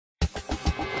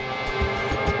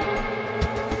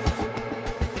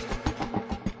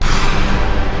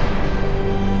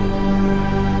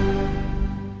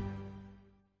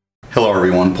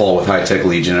I'm Paul with High Tech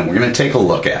Legion, and we're going to take a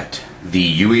look at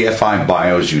the UEFI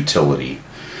BIOS utility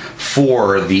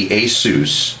for the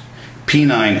ASUS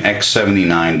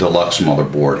P9X79 Deluxe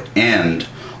motherboard and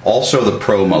also the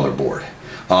Pro motherboard.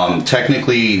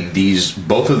 Technically,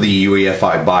 both of the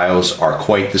UEFI BIOS are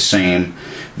quite the same.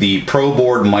 The Pro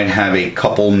board might have a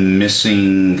couple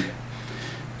missing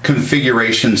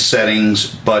configuration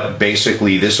settings, but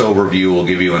basically this overview will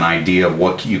give you an idea of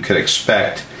what you could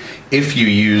expect if you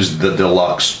use the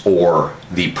Deluxe or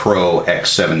the Pro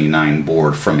X79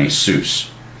 board from ASUS.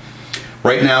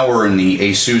 Right now we're in the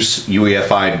ASUS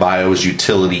UEFI BIOS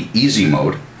Utility Easy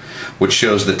mode, which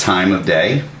shows the time of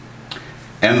day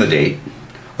and the date.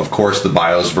 Of course, the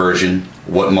BIOS version,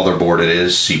 what motherboard it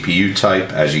is, CPU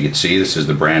type. As you can see, this is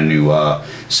the brand new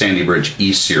Sandy Bridge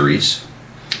E series.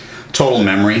 Total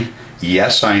memory,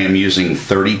 yes, I am using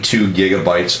 32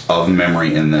 gigabytes of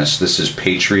memory in this. This is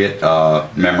Patriot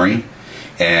memory,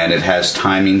 and it has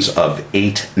timings of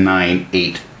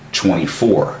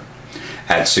 89824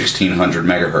 at 1600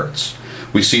 megahertz.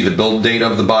 We see the build date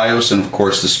of the BIOS and of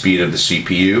course the speed of the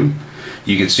CPU.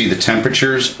 You can see the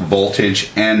temperatures, voltage,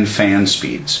 and fan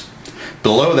speeds.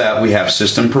 Below that we have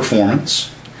system performance,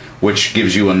 which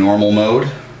gives you a normal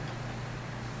mode,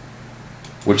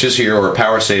 which is here, or a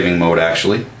power saving mode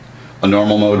actually, a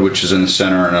normal mode which is in the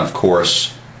center, and of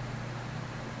course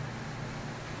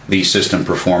the system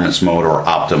performance mode or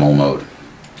optimal mode.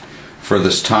 For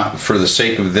the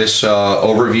sake of this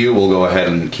overview, we'll go ahead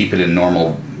and keep it in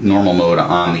normal mode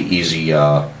on the easy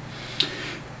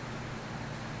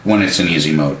when it's in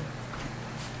easy mode.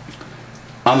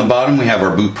 On the bottom we have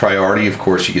our boot priority. Of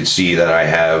course, you can see that I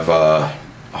have a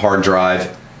hard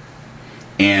drive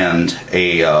and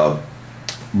a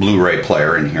Blu-ray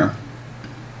player in here.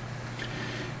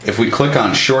 If we click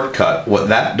on shortcut, what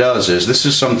that does is, this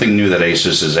is something new that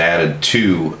ASUS has added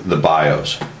to the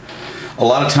BIOS. A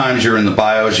lot of times you're in the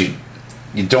BIOS, you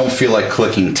don't feel like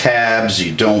clicking tabs,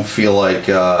 you don't feel like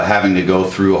having to go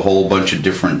through a whole bunch of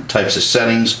different types of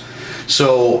settings.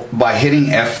 So by hitting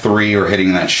F3 or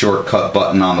hitting that shortcut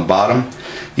button on the bottom,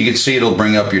 you can see it'll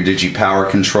bring up your DigiPower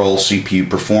Control, CPU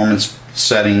performance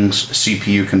settings,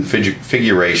 CPU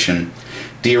configuration,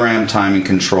 DRAM timing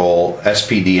control,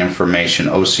 SPD information,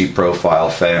 OC profile,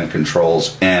 fan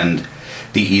controls, and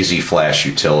the Easy Flash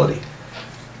utility.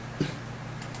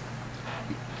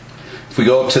 If we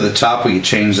go up to the top, we can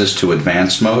change this to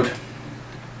advanced mode.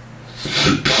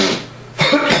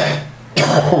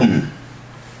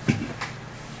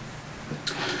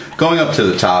 Going up to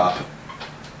the top,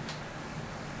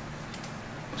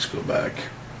 let's go back.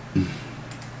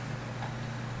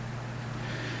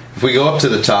 If we go up to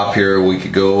the top here, we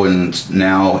could go and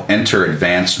now enter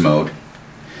advanced mode.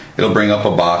 It'll bring up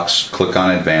a box, click on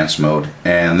advanced mode,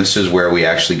 and this is where we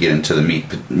actually get into the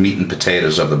meat and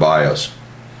potatoes of the BIOS.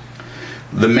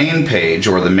 The main page,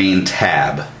 or the main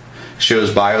tab,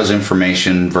 shows BIOS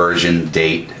information, version,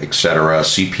 date, etc.,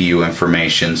 CPU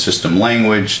information, system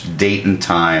language, date and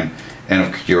time,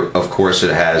 and of course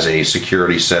it has a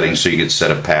security setting so you can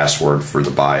set a password for the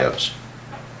BIOS.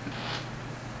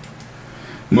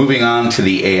 Moving on to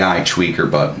the AI tweaker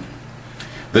button.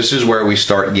 This is where we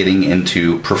start getting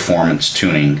into performance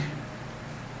tuning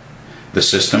the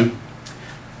system,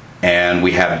 and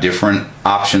we have different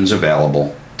options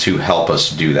available to help us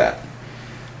do that.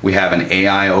 We have an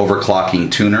AI overclocking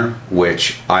tuner,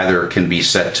 which either can be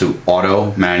set to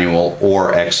auto, manual,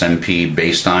 or XMP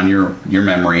based on your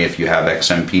memory. If you have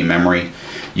XMP memory,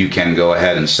 you can go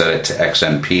ahead and set it to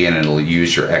XMP and it'll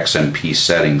use your XMP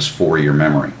settings for your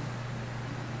memory.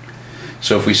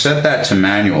 So if we set that to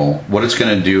manual, what it's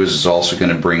going to do is it's also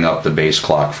going to bring up the base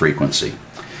clock frequency.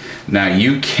 Now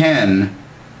you can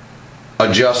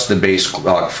adjust the base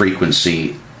clock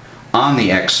frequency on the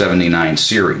X79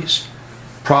 series.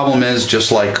 Problem is,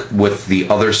 just like with the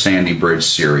other Sandy Bridge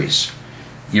series,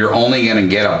 you're only going to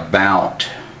get about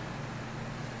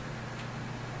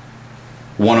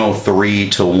 103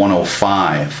 to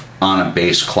 105 on a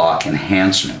base clock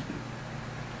enhancement,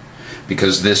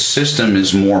 because this system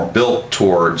is more built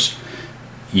towards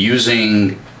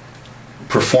using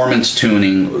performance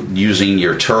tuning using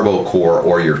your turbo core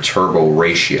or your turbo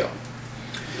ratio.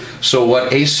 So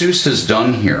what ASUS has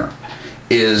done here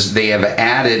is they have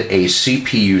added a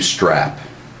CPU strap.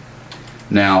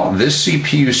 Now this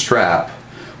CPU strap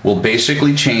will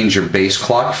basically change your base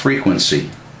clock frequency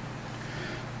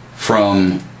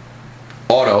from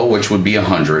auto, which would be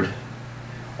 100,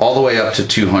 all the way up to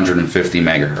 250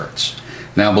 megahertz.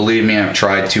 Now believe me, I've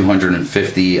tried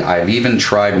 250, I've even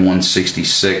tried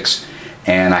 166,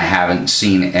 and I haven't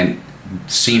seen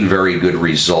very good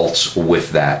results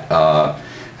with that.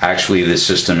 Actually, this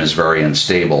system is very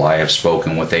unstable. I have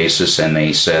spoken with ASUS and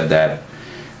they said that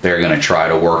they're going to try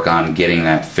to work on getting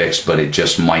that fixed, but it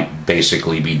just might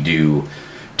basically be due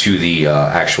to the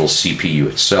actual CPU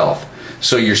itself.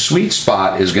 So your sweet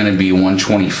spot is going to be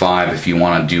 125 if you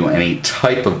want to do any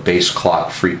type of base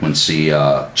clock frequency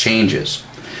changes.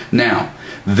 Now,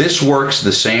 this works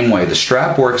the same way. The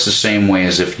strap works the same way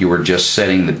as if you were just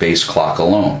setting the base clock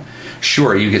alone.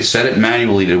 Sure, you could set it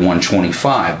manually to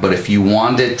 125, but if you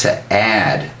wanted to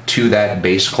add to that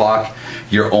base clock,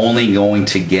 you're only going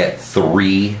to get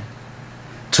 3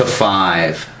 to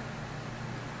 5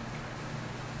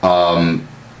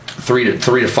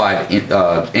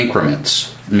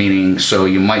 increments, meaning, so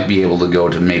you might be able to go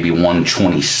to maybe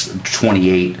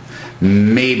 128,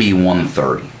 maybe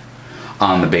 130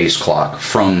 on the base clock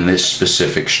from this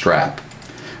specific strap.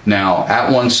 Now at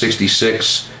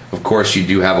 166, of course, you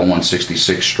do have a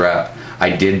 166 strap. I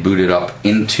did boot it up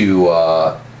into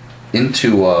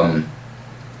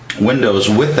Windows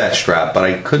with that strap, but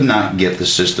I could not get the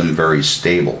system very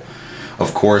stable.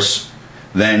 Of course,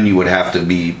 then you would have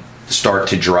to start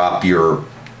to drop your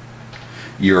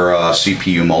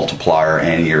CPU multiplier,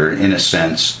 and you're in a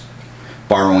sense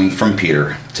borrowing from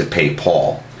Peter to pay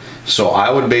Paul. So I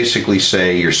would basically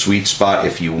say your sweet spot,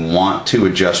 if you want to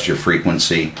adjust your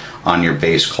frequency on your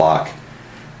base clock,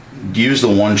 use the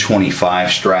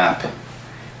 125 strap.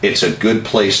 It's a good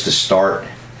place to start.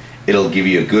 It'll give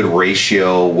you a good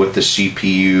ratio with the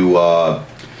CPU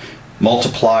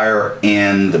multiplier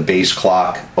and the base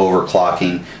clock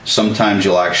overclocking. Sometimes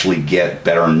you'll actually get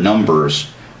better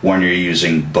numbers when you're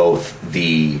using both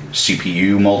the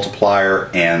CPU multiplier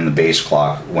and the base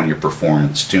clock when you're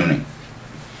performance tuning.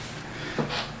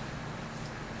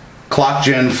 Clock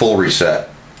gen full reset.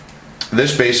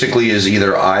 This basically is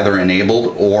either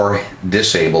enabled or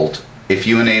disabled. If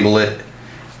you enable it,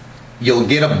 you'll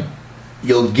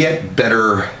get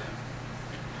better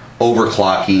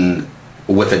overclocking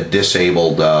with a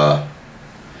disabled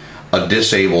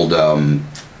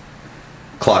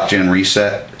clock gen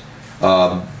reset.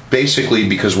 Basically,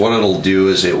 because what it'll do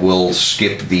is it will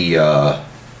skip the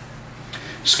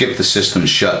system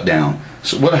shutdown.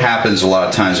 So what happens a lot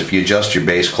of times, if you adjust your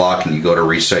base clock and you go to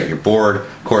reset your board,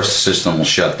 of course the system will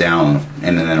shut down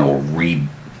and then it will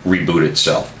reboot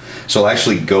itself. So it'll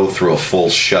actually go through a full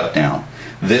shutdown.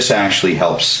 This actually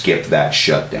helps skip that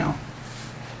shutdown.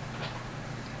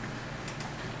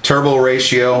 Turbo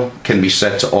ratio can be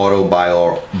set to auto by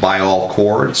all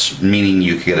chords, meaning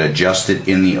you can adjust it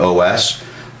in the OS.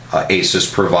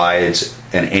 ASUS provides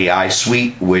an AI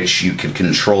suite which you can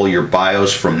control your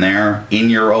BIOS from there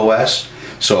in your OS.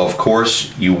 So of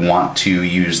course you want to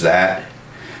use that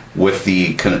with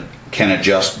the can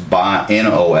adjust in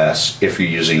OS if you're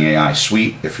using AI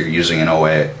suite, if you're using an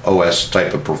OS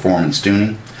type of performance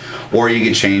tuning, or you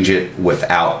can change it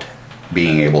without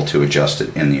being able to adjust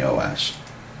it in the OS.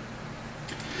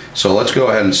 So let's go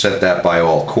ahead and set that by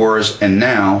all cores, and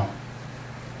now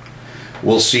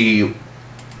we'll see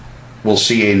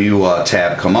a new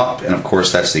tab come up, and of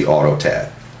course that's the auto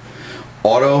tab.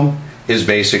 Auto is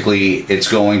basically, it's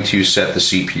going to set the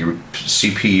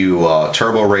CPU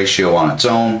turbo ratio on its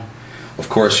own. Of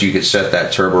course you could set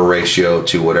that turbo ratio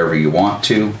to whatever you want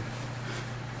to.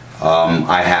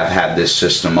 I have had this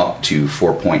system up to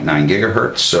 4.9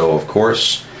 gigahertz, so of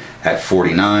course at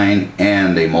 49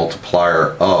 and a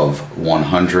multiplier of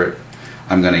 100,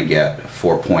 I'm going to get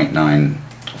 4.9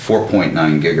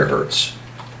 gigahertz.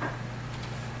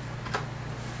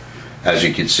 As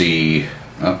you can see,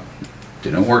 oh,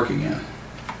 didn't work again.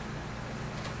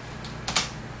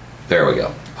 There we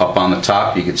go. Up on the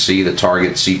top, you can see the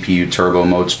target CPU turbo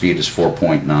mode speed is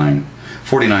 4900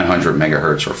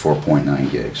 megahertz or 4.9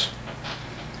 gigs.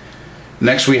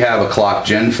 Next, we have a clock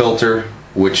gen filter,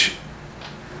 which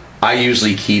I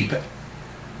usually keep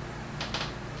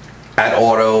at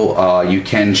auto. You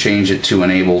can change it to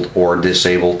enabled or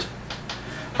disabled.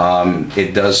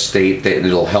 It does state that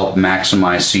it'll help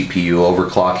maximize CPU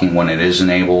overclocking when it is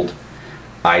enabled.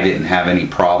 I didn't have any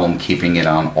problem keeping it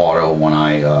on auto when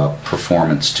I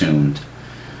performance tuned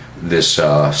this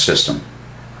system.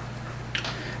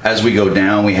 As we go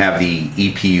down, we have the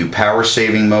EPU power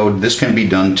saving mode. This can be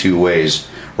done two ways.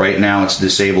 Right now it's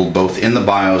disabled both in the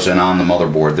BIOS and on the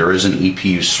motherboard. There is an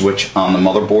EPU switch on the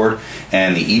motherboard,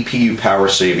 and the EPU power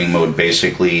saving mode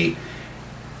basically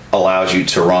allows you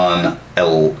to run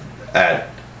at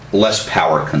less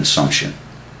power consumption.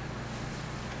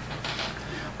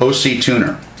 OC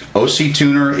Tuner. OC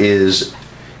Tuner is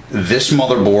this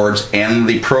motherboard's and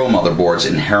the Pro motherboard's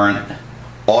inherent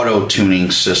auto tuning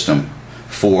system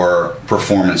for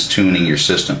performance tuning your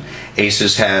system.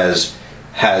 ASUS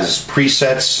has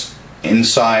presets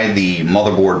inside the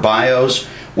motherboard BIOS,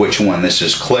 which when this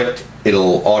is clicked,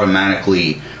 it'll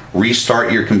automatically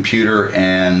restart your computer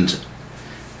and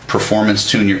performance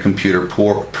tune your computer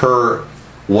per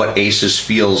what ASUS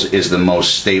feels is the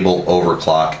most stable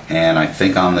overclock. And I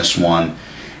think on this one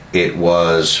it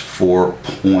was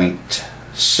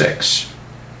 4.6.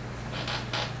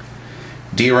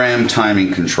 DRAM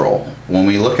timing control. When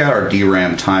we look at our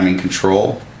DRAM timing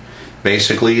control,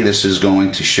 basically this is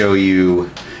going to show you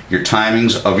your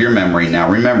timings of your memory. Now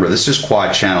remember, this is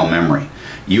quad channel memory.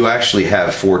 You actually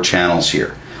have 4 channels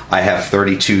here. I have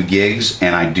 32 gigs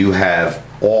and I do have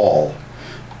all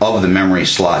of the memory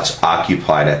slots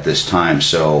occupied at this time.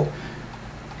 So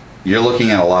you're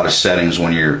looking at a lot of settings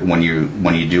when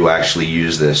you do actually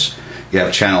use this. You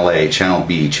have channel A, channel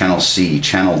B, channel C,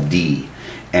 channel D.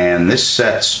 And this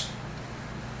sets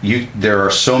there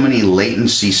are so many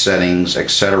latency settings,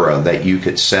 etc., that you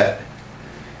could set.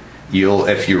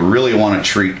 If you really want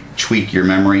to tweak your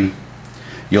memory,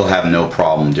 you'll have no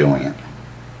problem doing it.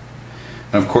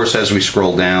 And of course, as we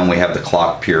scroll down, we have the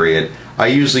clock period. I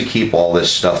usually keep all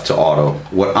this stuff to auto.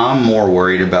 What I'm more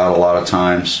worried about a lot of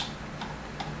times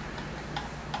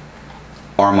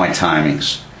are my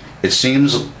timings. It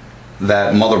seems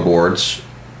that motherboards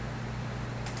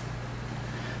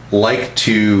like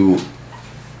to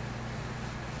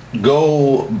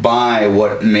go by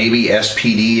what maybe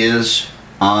SPD is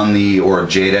on the, or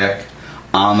JEDEC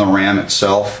on the RAM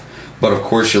itself, but of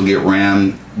course you'll get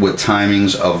RAM with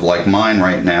timings of, like mine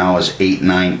right now is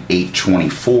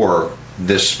 89824,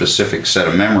 this specific set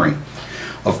of memory.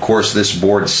 Of course this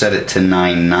board set it to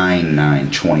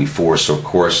 99924, so of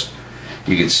course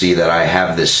you can see that I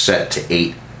have this set to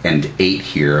 8 and 8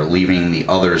 here, leaving the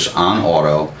others on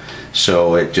auto.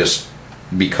 So it just,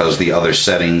 because the other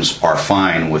settings are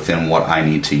fine within what I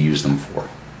need to use them for.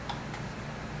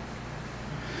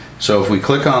 So if we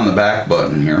click on the back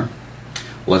button here,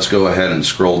 let's go ahead and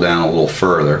scroll down a little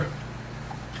further.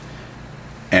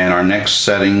 And our next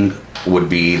setting would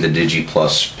be the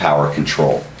DigiPower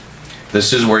Control.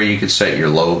 This is where you could set your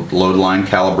load line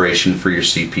calibration for your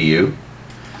CPU.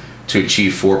 To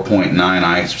achieve 4.9,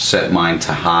 I set mine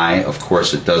to high. Of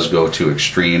course it does go to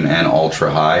extreme and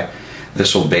ultra high.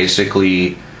 This will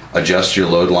basically adjust your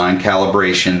load line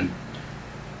calibration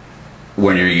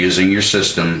when you're using your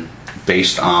system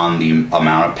based on the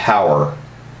amount of power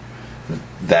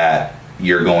that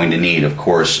you're going to need. Of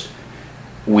course,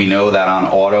 we know that on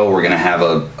auto we're going to have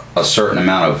a certain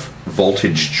amount of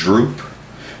voltage droop,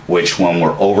 which when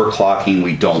we're overclocking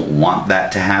we don't want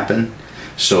that to happen.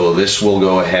 So this will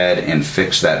go ahead and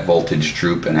fix that voltage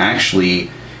droop and actually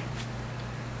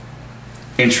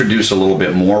introduce a little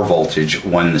bit more voltage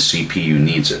when the CPU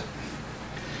needs it.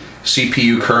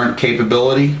 CPU current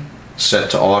capability set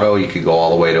to auto. You could go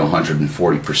all the way to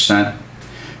 140%.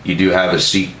 You do have a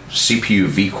CPU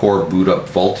vCore boot up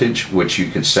voltage, which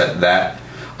you could set that.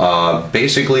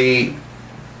 Basically,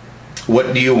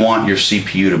 what do you want your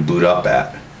CPU to boot up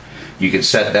at? You could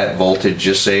set that voltage.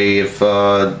 Just say if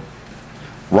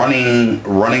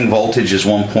running voltage is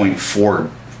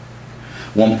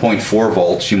 1.4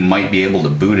 volts, you might be able to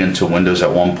boot into Windows at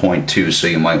 1.2, so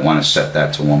you might want to set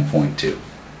that to 1.2.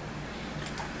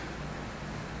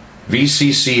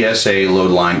 VCCSA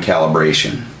load line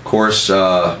calibration. Of course,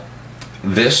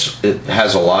 this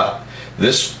has a lot.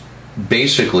 This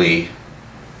basically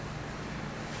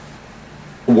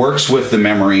works with the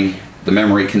memory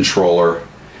controller,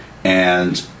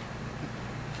 and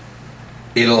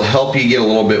it'll help you get a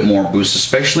little bit more boost,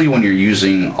 especially when you're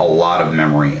using a lot of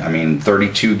memory. I mean,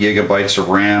 32 gigabytes of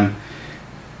RAM,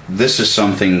 this is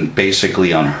something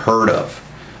basically unheard of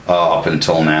up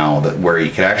until now, that where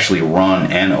you could actually run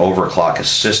and overclock a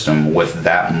system with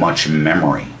that much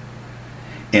memory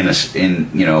in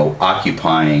you know,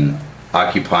 occupying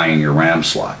your RAM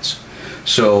slots.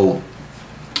 So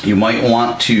you might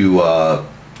want to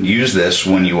use this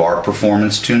when you are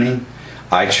performance tuning.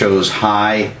 I chose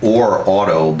high or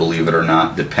auto, believe it or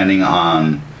not, depending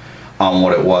on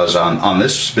what it was. On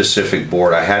this specific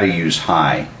board, I had to use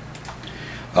high.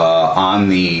 On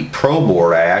the Pro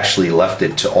board, I actually left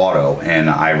it to auto, and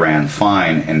I ran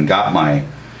fine and got my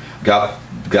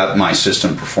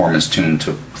system performance tuned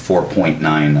to 4.9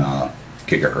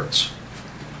 gigahertz.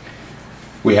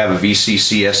 We have a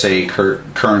VCCSA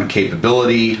current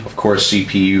capability. Of course,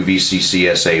 CPU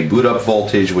VCCSA boot up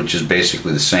voltage, which is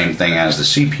basically the same thing as the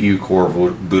CPU core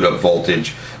boot up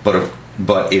voltage, but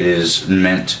it is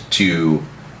meant to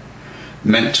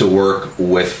work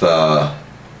with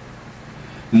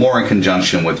more in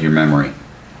conjunction with your memory.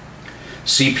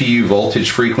 CPU voltage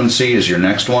frequency is your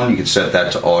next one. You can set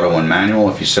that to auto and manual.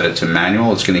 If you set it to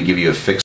manual, it's going to give you a fixed